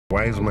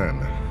Wise man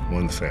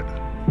once said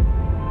that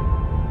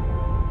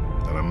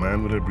a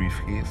man with a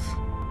briefcase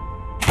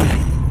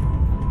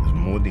is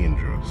more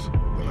dangerous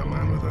than a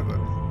man with a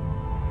gun.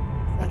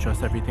 I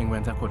trust everything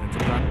went according to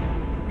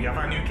plan. We have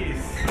a new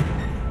case.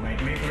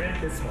 Might make rent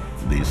this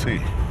month. They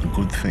say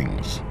good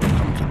things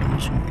come to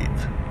those who wait.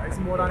 It's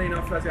more than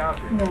enough that you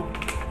have. No.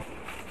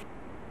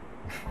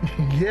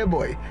 Yeah,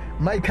 boy.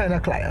 My kind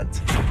of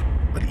client.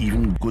 But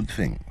even good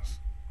things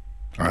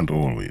aren't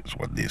always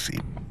what they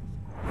seem.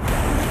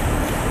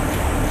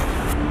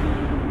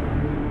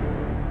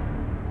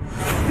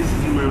 This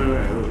is the man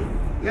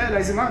around. Yeah,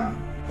 that's the man.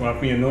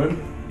 What you know him?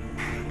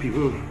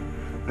 People,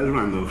 that's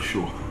Randolph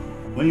Shaw.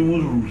 One of the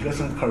most ruthless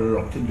and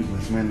corrupted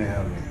businessmen they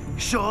have there.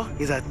 Shaw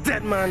is a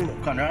dead man.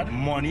 Conrad,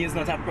 money is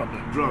not a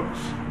problem. Drugs,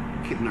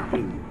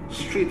 kidnapping,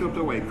 straight up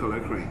the white collar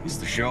crime.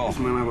 Mr. Shaw, This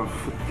man have a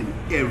foot in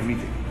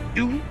everything.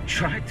 you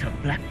tried to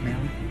blackmail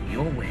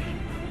your way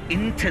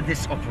into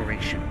this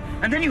operation,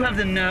 and then you have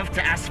the nerve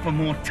to ask for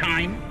more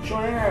time?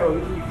 Shaw and I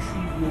always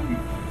retrieve your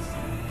weakness.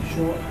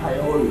 Shaw, I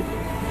always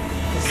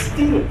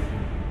steal it.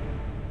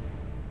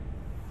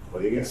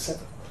 But you get set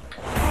up.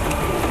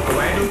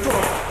 Why don't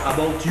talk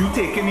about you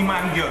taking the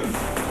man guns?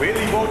 We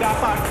leave out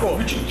that part for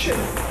Richard chill.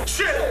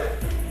 Chill!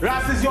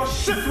 Ras is your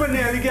shit when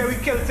nearly get we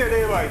killed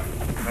today, boy.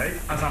 Right?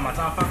 As a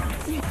matter of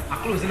fact,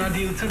 I'm closing a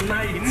deal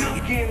tonight. You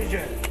game is I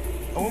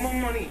want my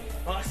money.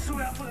 I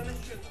swear I put in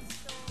this shit.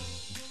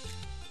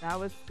 That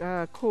was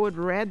Code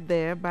Red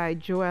there by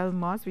Joel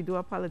Moss. We do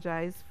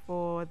apologize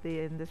for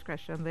the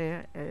indiscretion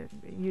there.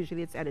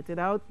 Usually it's edited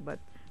out, but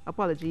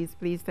apologies,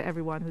 please, to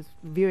everyone who's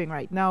viewing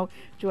right now.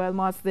 Joel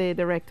Moss, the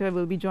director,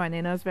 will be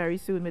joining us very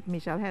soon with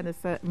Michelle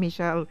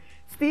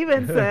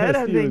Stevenson.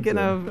 I'm thinking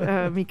of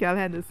Michael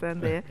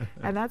Henderson there.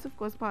 And that's, of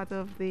course, part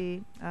of the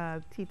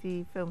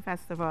TT Film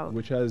Festival,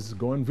 which has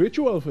gone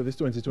virtual for this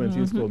 2020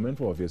 installment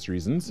for obvious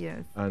reasons.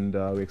 Yes. And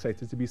we're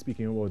excited to be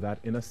speaking about that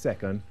in a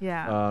second.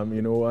 Yeah.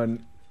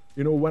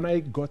 When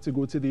I got to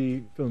go to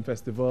the film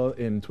festival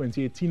in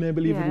 2018, I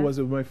believe it was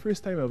my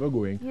first time ever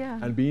going,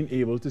 and being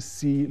able to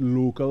see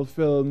local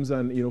films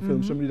and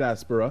films from the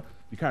diaspora,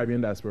 the Caribbean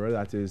diaspora,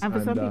 that is. And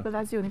for some people,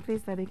 that's the only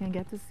place that they can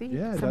get to see.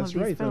 Yeah, some that's of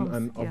these right. films.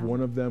 And of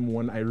one of them,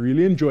 one I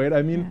really enjoyed.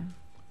 I mean,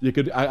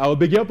 I'll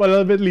big you up a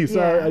little bit,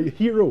 Lisa.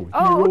 Hero.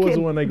 Oh, Hero was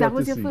the one I got that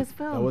was to your see. first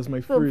film. That was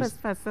my film first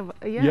festival.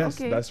 Yes,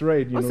 that's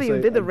right. So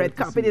you did the red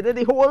carpet, you did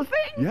the whole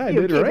thing. Yeah, I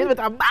you did, came right? in with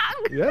a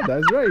bang. Yeah,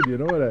 that's right.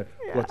 I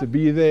got to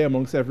be there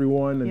amongst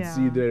everyone and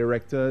see the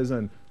directors,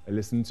 and I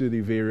listened to the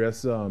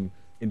various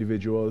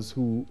individuals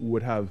who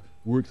would have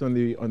worked on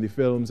the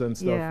films and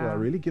stuff.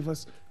 Really give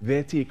us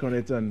their take on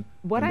it and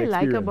what and I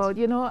like experience.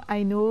 about,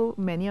 I know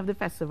many of the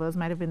festivals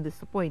might have been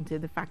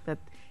disappointed the fact that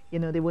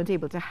they weren't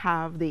able to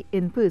have the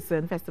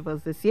in-person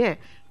festivals this year,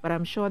 but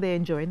I'm sure they're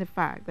enjoying the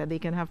fact that they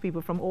can have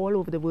people from all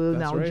over the world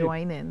now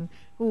join in,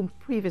 who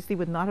previously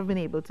would not have been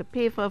able to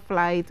pay for a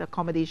flight,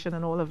 accommodation,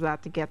 and all of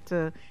that to get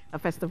to a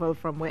festival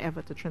from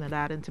wherever, to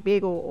Trinidad and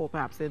Tobago, or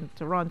perhaps in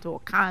Toronto or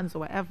Cannes or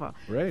wherever.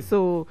 Right.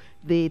 So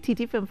the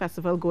TT Film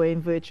Festival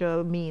going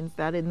virtual means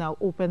that it now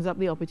opens up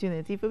the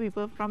opportunity for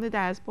people from the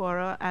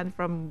diaspora and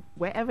from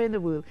wherever in the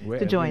world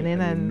to join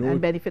in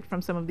and benefit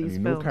from some of these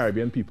films.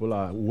 Caribbean people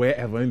are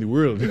wherever in the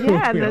world.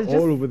 Yeah, they're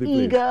all over the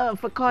place. eager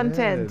for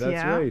content.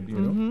 That's right.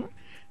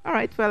 All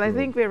right, well, I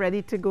think we're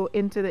ready to go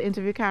into the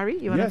interview, Carrie.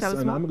 You want to tell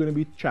us more? I'm going to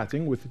be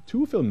chatting with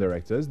two film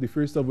directors, the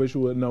first of which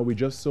we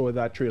just saw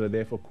that trailer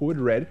there for Code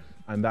Red,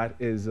 and that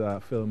is a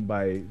film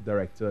by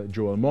director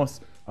Joel Moss.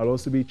 I'll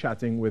also be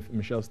chatting with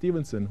Michelle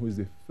Stevenson, who is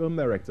the film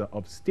director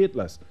of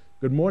Stateless.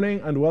 Good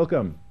morning and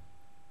welcome.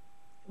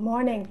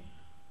 Morning.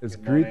 It's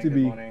great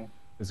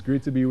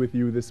to be with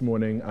you this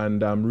morning,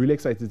 and I'm really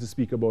excited to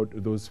speak about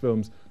those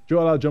films.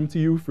 Joel, I'll jump to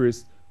you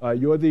first.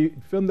 You're the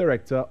film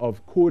director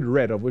of Code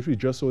Red, of which we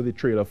just saw the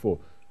trailer for.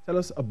 Tell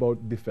us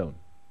about the film.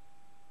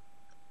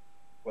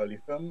 Well, the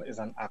film is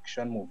an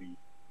action movie,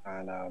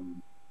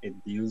 and it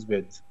deals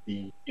with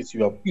the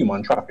issue of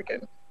human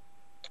trafficking,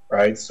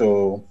 right?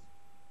 So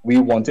we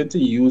wanted to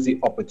use the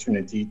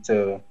opportunity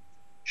to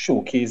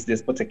showcase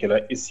this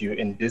particular issue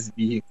in this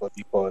vehicle,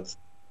 because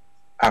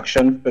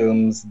action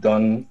films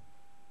done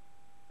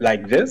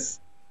like this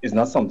is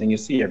not something you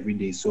see every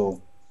day.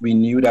 So we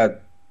knew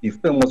that the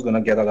film was going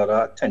to get a lot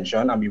of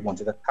attention, and we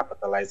wanted to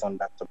capitalize on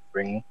that to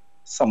bring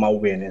some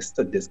awareness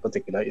to this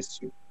particular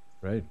issue.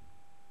 Right.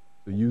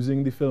 So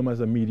using the film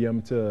as a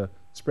medium to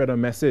spread a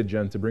message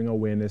and to bring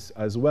awareness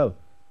as well.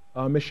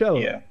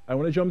 Michelle, I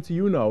want to jump to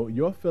you now.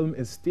 Your film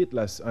is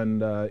Stateless,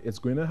 and it's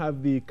going to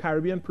have the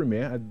Caribbean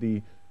premiere at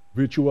the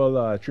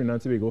virtual Trinidad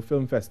and Tobago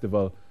Film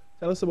Festival.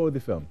 Tell us about the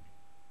film.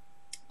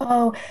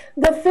 Oh,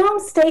 the film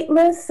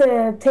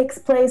Stateless takes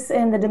place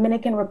in the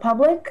Dominican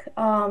Republic.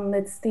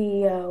 It's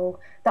the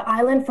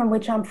island from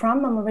which I'm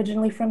from. I'm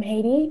originally from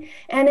Haiti.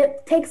 And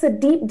it takes a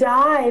deep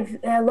dive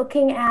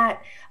looking at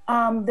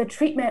the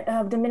treatment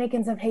of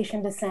Dominicans of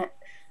Haitian descent,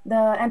 the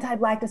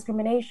anti-Black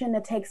discrimination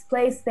that takes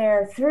place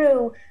there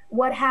through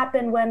what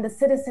happened when the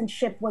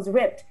citizenship was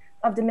ripped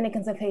of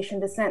Dominicans of Haitian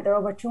descent. There are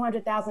over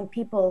 200,000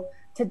 people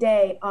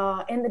today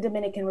in the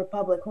Dominican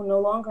Republic who no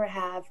longer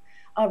have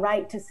a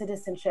right to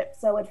citizenship.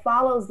 So it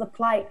follows the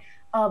plight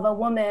of a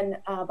woman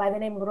by the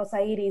name of Rosa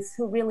Iris,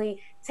 who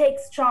really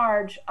takes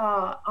charge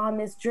on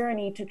this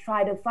journey to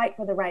try to fight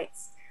for the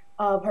rights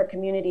of her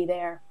community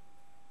there.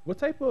 What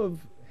type of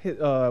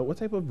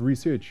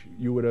research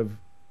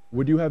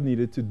would you have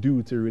needed to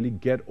do to really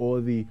get all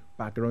the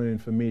background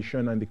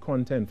information and the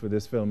content for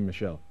this film,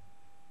 Michelle?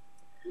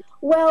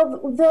 Well,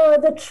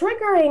 the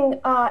triggering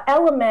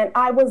element,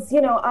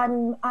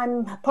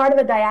 I'm part of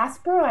the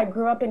diaspora. I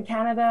grew up in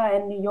Canada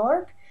and New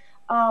York,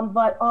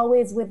 but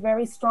always with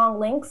very strong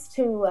links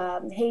to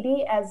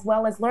Haiti, as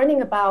well as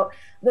learning about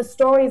the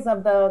stories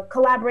of the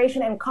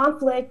collaboration and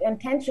conflict and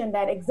tension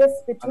that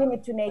exists between the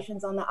two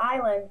nations on the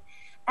island.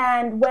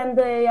 And when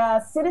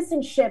the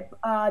citizenship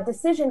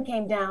decision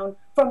came down,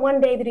 from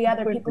one day to the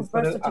other, people's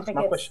birth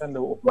certificates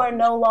were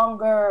no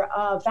longer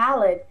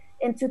valid.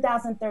 In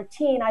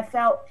 2013, I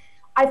felt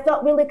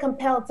really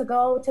compelled to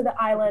go to the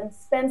island,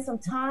 spend some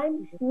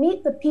time,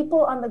 meet the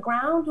people on the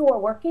ground who are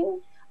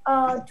working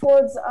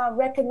towards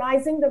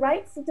recognizing the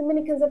rights of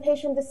Dominicans of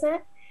Haitian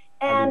descent.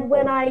 And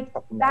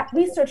that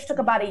research took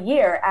about a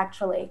year,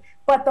 actually,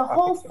 but the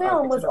whole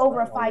film was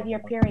over a 5-year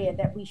period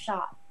that we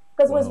shot,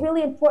 because it was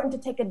really important to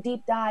take a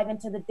deep dive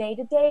into the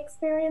day-to-day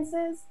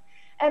experiences,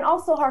 and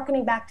also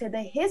harkening back to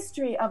the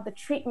history of the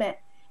treatment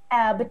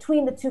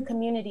between the two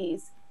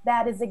communities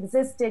that has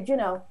existed,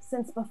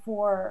 since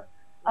before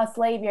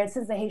slavery,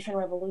 since the Haitian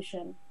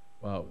Revolution.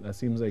 Wow, that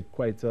seems like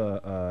quite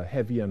a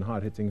heavy and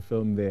hard-hitting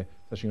film there,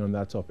 touching on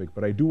that topic.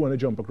 But I do want to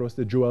jump across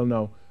to Joel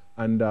now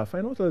and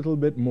find out a little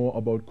bit more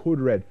about Code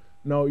Red.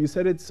 Now, you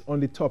said it's on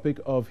the topic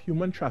of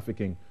human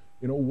trafficking.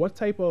 What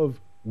type of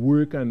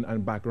work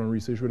and background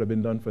research would have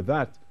been done for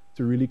that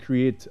to really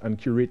create and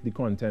curate the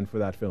content for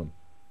that film?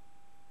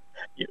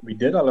 Yeah, we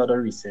did a lot of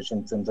research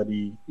in terms of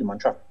the human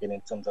trafficking, in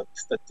terms of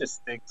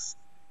statistics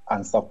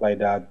and stuff like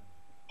that,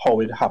 how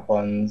it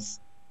happens,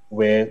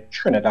 where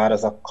Trinidad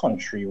as a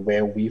country,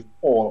 where we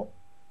fall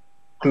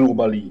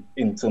globally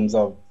in terms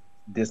of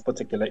this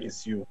particular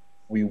issue.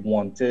 We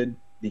wanted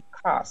the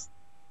cast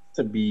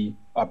to be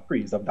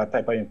appraised of that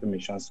type of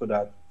information so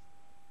that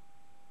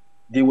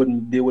they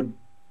would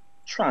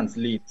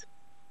translate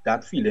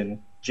that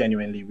feeling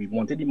genuinely. We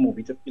wanted the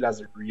movie to feel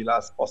as real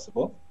as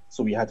possible,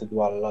 so we had to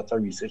do a lot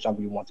of research, and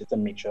we wanted to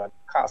make sure that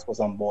the cast was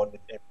on board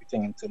with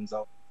everything in terms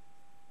of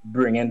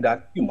bringing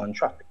that human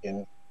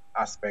trafficking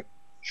aspect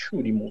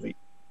through the movie.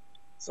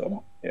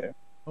 So, yeah.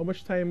 How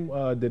much time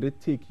did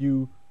it take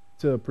you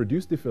to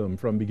produce the film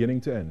from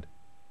beginning to end?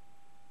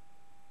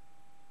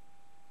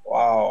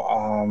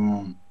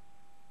 Wow,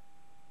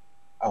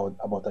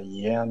 about a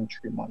year and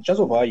 3 months,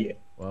 just over a year.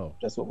 Wow.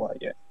 Just over a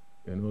year.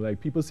 Like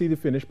people see the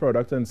finished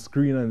product on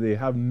screen and they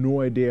have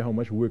no idea how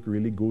much work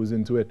really goes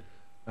into it.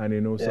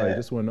 And, so I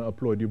just want to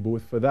applaud you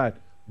both for that.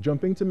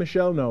 Jumping to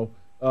Michelle now,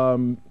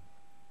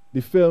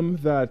 the film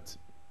that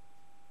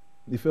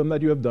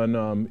you have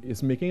done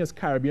is making its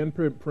Caribbean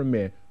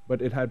premiere,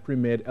 but it had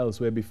premiered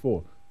elsewhere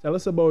before. Tell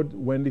us about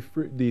when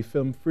the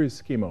film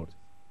first came out.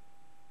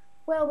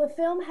 Well, the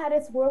film had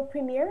its world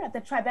premiere at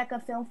the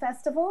Tribeca Film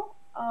Festival,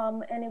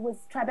 and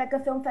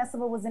Tribeca Film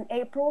Festival was in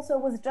April, so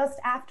it was just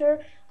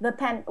after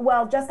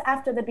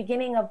the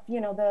beginning of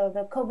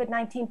the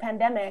COVID-19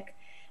 pandemic,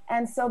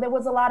 and so there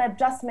was a lot of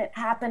adjustment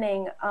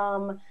happening.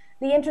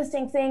 The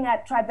interesting thing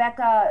at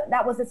Tribeca,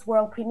 that was its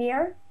world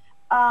premiere.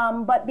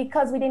 But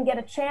because we didn't get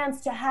a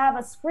chance to have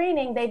a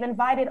screening, they've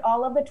invited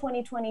all of the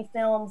 2020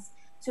 films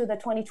to the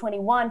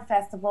 2021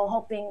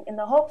 festival, in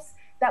the hopes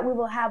that we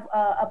will have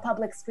a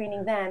public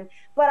screening then.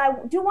 But I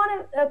do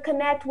want to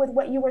connect with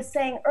what you were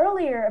saying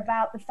earlier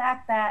about the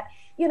fact that,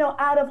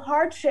 out of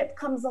hardship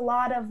comes a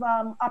lot of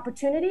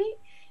opportunity.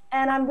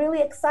 And I'm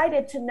really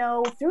excited to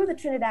know through the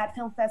Trinidad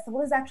Film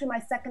Festival, this is actually my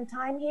second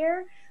time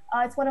here.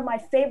 It's one of my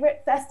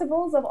favorite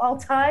festivals of all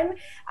time.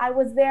 I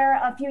was there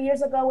a few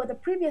years ago with a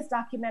previous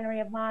documentary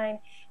of mine,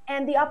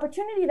 and the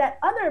opportunity that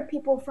other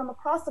people from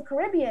across the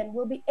Caribbean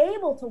will be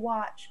able to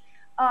watch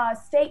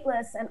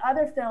Stateless and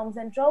other films,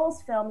 and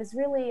Joel's film is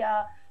really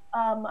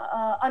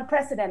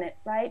unprecedented,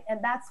 right?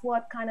 And that's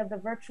what kind of the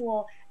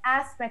virtual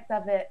aspect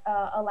of it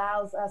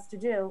allows us to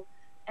do.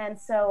 And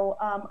so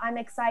I'm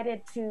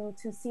excited to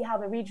see how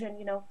the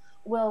region,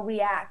 will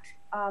react.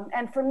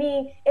 And for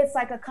me, it's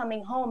like a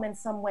coming home in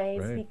some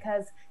ways, right?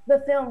 Because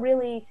the film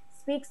really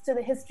speaks to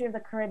the history of the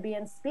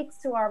Caribbean, speaks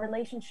to our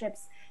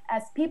relationships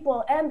as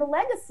people, and the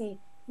legacy,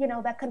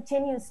 that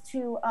continues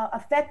to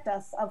affect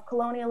us of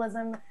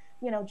colonialism,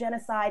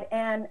 genocide,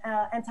 and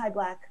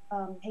anti-Black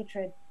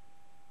hatred.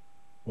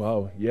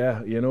 Wow,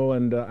 yeah,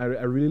 and I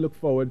really look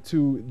forward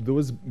to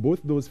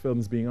both those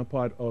films being a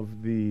part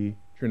of the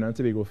Trinidad and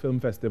Tobago Film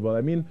Festival.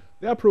 I mean,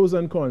 there are pros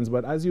and cons,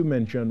 but as you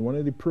mentioned, one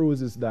of the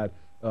pros is that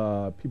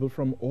people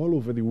from all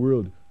over the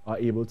world are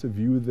able to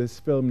view this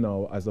film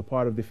now as a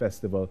part of the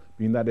festival,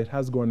 being that it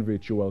has gone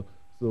virtual.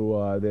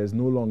 So there's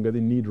no longer the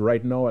need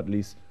right now, at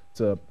least,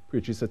 to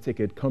purchase a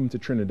ticket, come to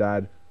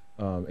Trinidad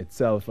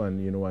itself,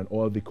 and and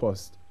all the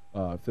cost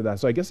to that.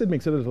 So I guess it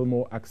makes it a little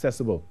more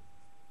accessible.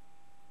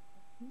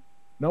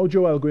 Now,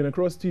 Joel, going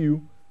across to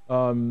you,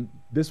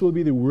 this will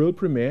be the world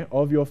premiere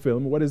of your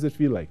film. What does it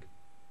feel like?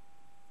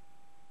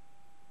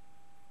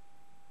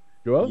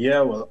 Joel?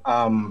 Yeah, well,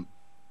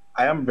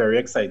 I am very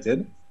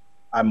excited.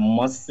 I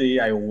must say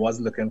I was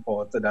looking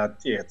forward to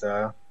that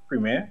theater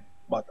premiere,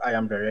 but I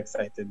am very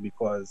excited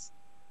because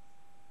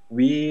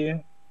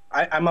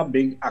I'm a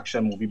big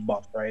action movie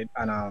buff, right?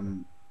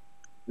 And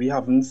we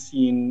haven't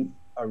seen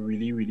a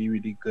really, really,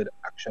 really good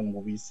action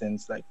movie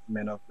since like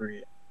Men of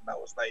R.E.D. That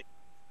was like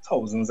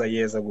thousands of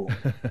years ago.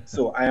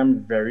 So I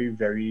am very,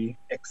 very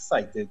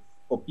excited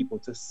for people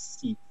to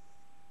see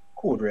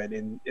Code Red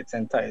in its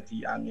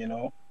entirety and, you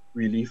know,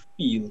 really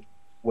feel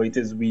what it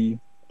is we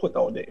put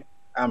out there.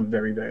 I'm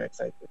very, very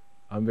excited.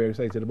 I'm very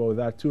excited about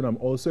that too. And I'm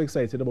also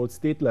excited about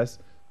Stateless.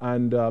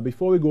 And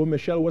before we go,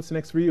 Michelle, what's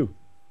next for you?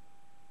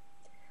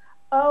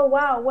 Oh,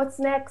 wow. What's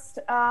next?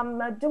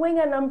 Doing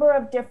a number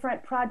of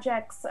different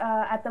projects.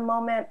 At the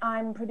moment,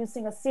 I'm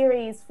producing a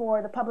series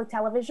for the public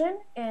television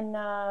in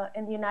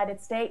the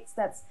United States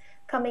that's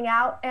coming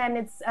out. And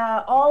it's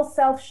all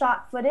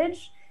self-shot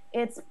footage.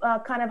 It's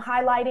kind of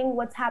highlighting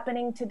what's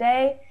happening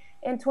today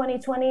in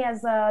 2020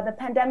 as the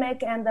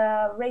pandemic and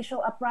the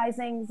racial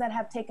uprisings that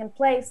have taken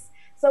place.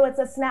 So it's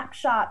a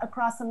snapshot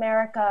across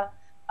America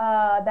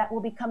that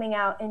will be coming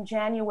out in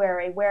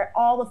January, where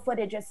all the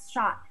footage is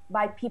shot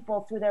by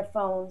people through their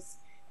phones.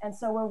 And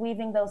so we're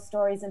weaving those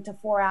stories into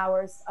 4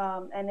 hours,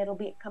 and it'll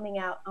be coming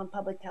out on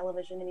public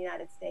television in the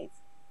United States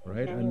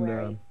in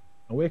January.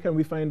 And where can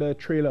we find a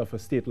trailer for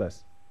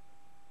Stateless?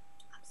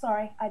 I'm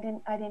sorry, I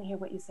didn't hear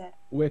what you said.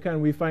 Where can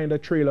we find a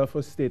trailer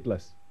for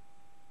Stateless?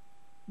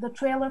 The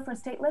trailer for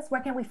Stateless,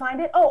 where can we find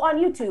it? Oh, on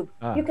YouTube.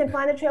 You can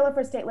find the trailer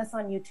for Stateless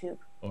on YouTube.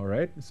 All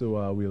right,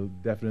 so we'll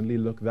definitely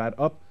look that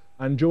up.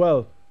 And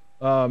Joel,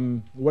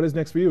 what is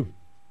next for you?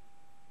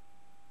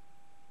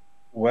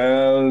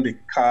 Well, the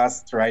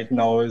cast right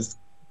now is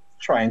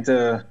trying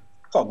to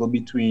toggle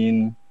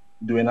between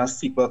doing a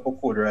sequel for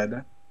Code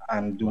Red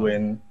and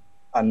doing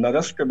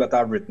another script that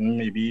I've written,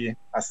 maybe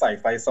a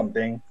sci-fi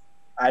something.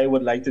 I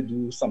would like to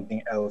do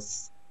something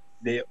else.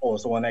 They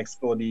also want to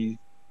explore the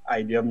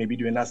idea of maybe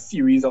doing a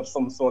series of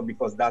some sort,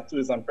 because that too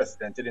is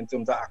unprecedented in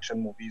terms of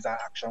action movies and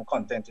action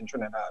content in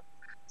Trinidad.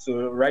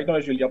 So right now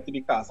it's really up to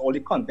the cast. All the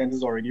content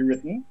is already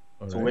written.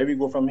 So where we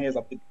go from here is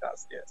up to the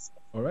cast, yes.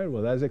 All right,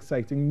 well, that's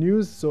exciting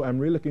news. So I'm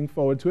really looking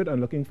forward to it. I'm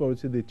looking forward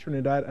to the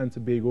Trinidad and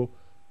Tobago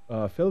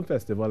Film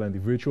Festival and the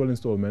virtual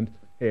installment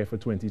here for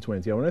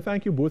 2020. I want to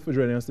thank you both for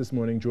joining us this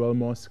morning. Joel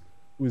Moss,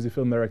 who is the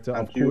film director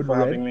of Code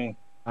Red,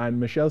 and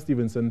Michelle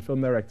Stevenson, film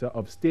director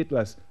of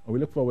Stateless. And we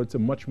look forward to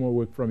much more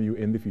work from you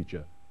in the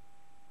future.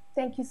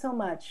 Thank you so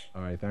much.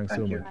 All right, thanks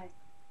so much.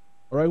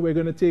 All right, we're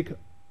going to take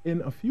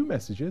in a few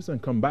messages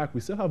and come back. We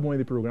still have more in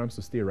the program,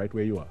 so stay right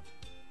where you are.